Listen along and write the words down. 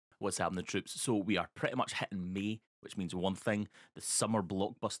what's happening, troops? So we are pretty much hitting May, which means one thing: the summer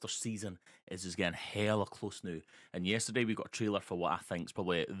blockbuster season is just getting hella close now. And yesterday we got a trailer for what I think is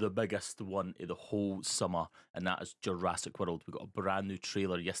probably the biggest one of the whole summer, and that is Jurassic World. We got a brand new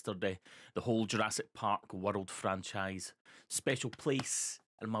trailer yesterday. The whole Jurassic Park World franchise, special place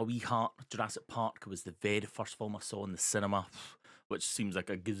in my wee heart. Jurassic Park was the very first film I saw in the cinema, which seems like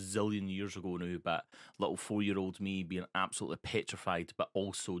a gazillion years ago now, but little 4-year-old me being absolutely petrified, but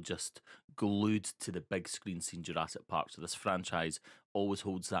also just glued to the big screen seeing Jurassic Park. So this franchise always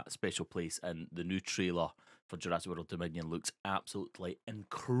holds that special place, and the new trailer for Jurassic World Dominion looks absolutely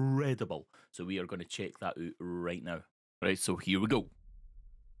incredible. So we are going to check that out right now. Right, so here we go.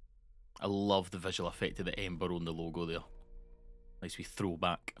 I love the visual effect of the ember on the logo there. Nice wee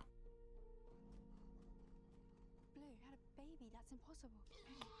throwback. Blue had a baby. That's impossible.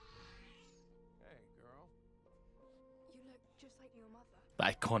 Hey, girl. You look just like your mother. The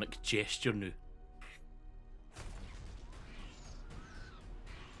iconic gesture now.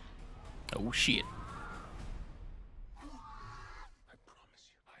 Oh shit. I promise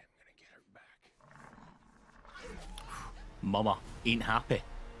you, I am gonna get her back. Mama ain't happy.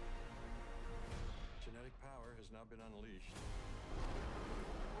 Genetic power has now been unleashed.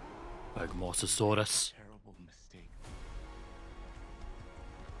 Big Mosasaurus. Terrible mistake.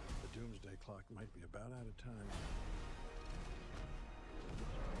 The doomsday clock might be about out of time.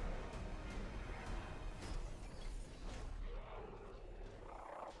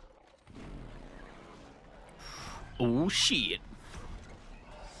 Oh shit.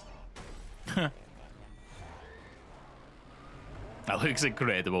 That looks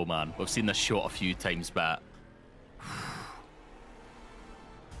incredible, man. We've seen this shot a few times, but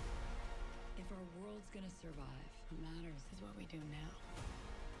If our world's gonna survive, what matters is what we do now.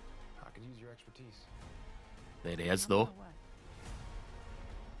 I could use your expertise. there he is, though.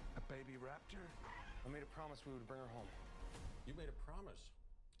 A baby raptor? I made a promise we would bring her home. You made a promise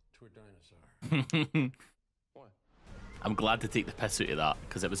to a dinosaur. What? I'm glad to take the piss out of that,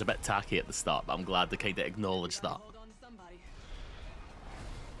 because it was a bit tacky at the start, but I'm glad to kind of acknowledge that. Hold on to somebody.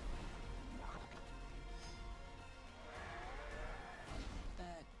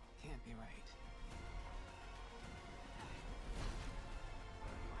 That can't be right.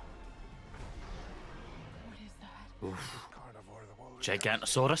 What is that? Oof. Carnivore the woolly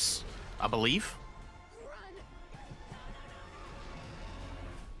Gigantosaurus, I believe. Run!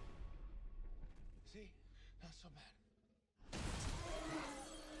 See? Not so bad.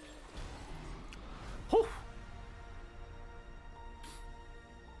 Whew.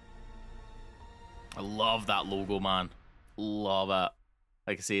 I love that logo, man. Love it.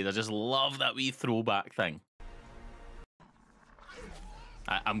 Like I said, I just love that wee throwback thing.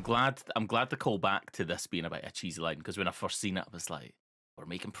 I'm glad to call back to this being a bit of a cheesy line, because when I first seen it, I was like, we're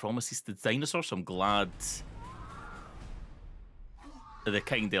making promises to dinosaurs, so I'm glad they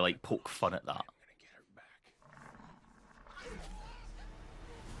kind of like poke fun at that. I'm gonna get her back.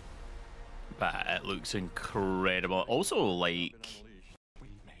 But it looks incredible. Also, like, Unleashed. We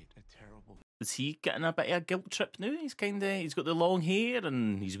made a terrible. is he getting a bit of a guilt trip now? He's got the long hair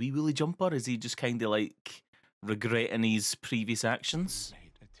and his wee woolly jumper. Is he just kind of like regretting his previous actions?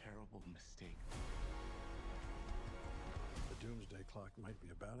 Made a terrible mistake. The doomsday clock might be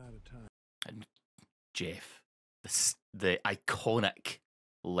about out of time. And Jeff, the iconic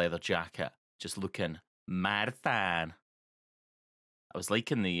leather jacket, just looking mad fan. I was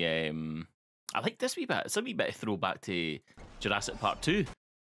liking the I like this wee bit. It's a wee bit of throwback to Jurassic Park 2.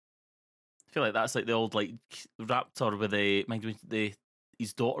 I feel like that's like the old like raptor with the mind you,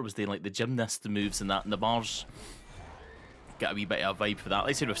 his daughter was doing like the gymnast moves and that in the bars. Get a wee bit of a vibe for that. Like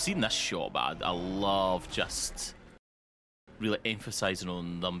I said, we've seen this shot, but I love just really emphasising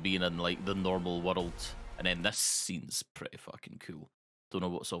on them being in like the normal world. And then this scene's pretty fucking cool. Don't know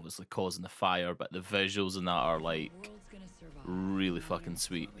what's obviously causing the fire, but the visuals in that are like The world's gonna survive. really What fucking matters is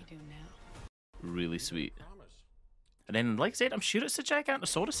sweet. what we do now. Really sweet. Promise. And then, like I said, I'm sure it's a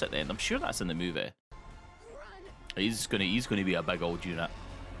Gigantosaurus at the end. I'm sure that's in the movie. Run! He's gonna be a big old unit.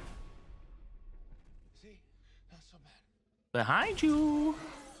 See? Not so bad. Behind you.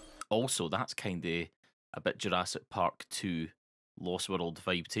 Also, that's kind of a bit Jurassic Park 2 Lost World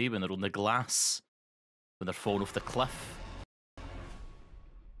vibe too, when they're on the glass, when they're falling off the cliff,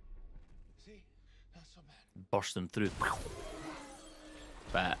 See? Not so bad. bursting through.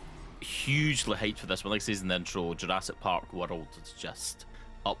 But hugely hyped for this one. Like it says in the intro, Jurassic Park World is just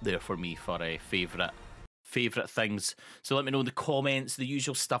up there for me for favourite things. So let me know in the comments, the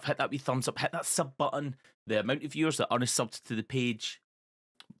usual stuff. Hit that wee thumbs up, hit that sub button. The amount of viewers that aren't subbed to the page,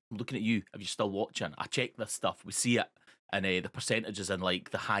 I'm looking at you if you're still watching. I check this stuff, we see it. and the percentage is in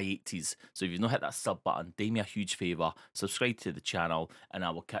like the high 80s. So if you've not hit that sub button, do me a huge favour, subscribe to the channel, and I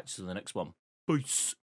will catch you in the next one. Peace.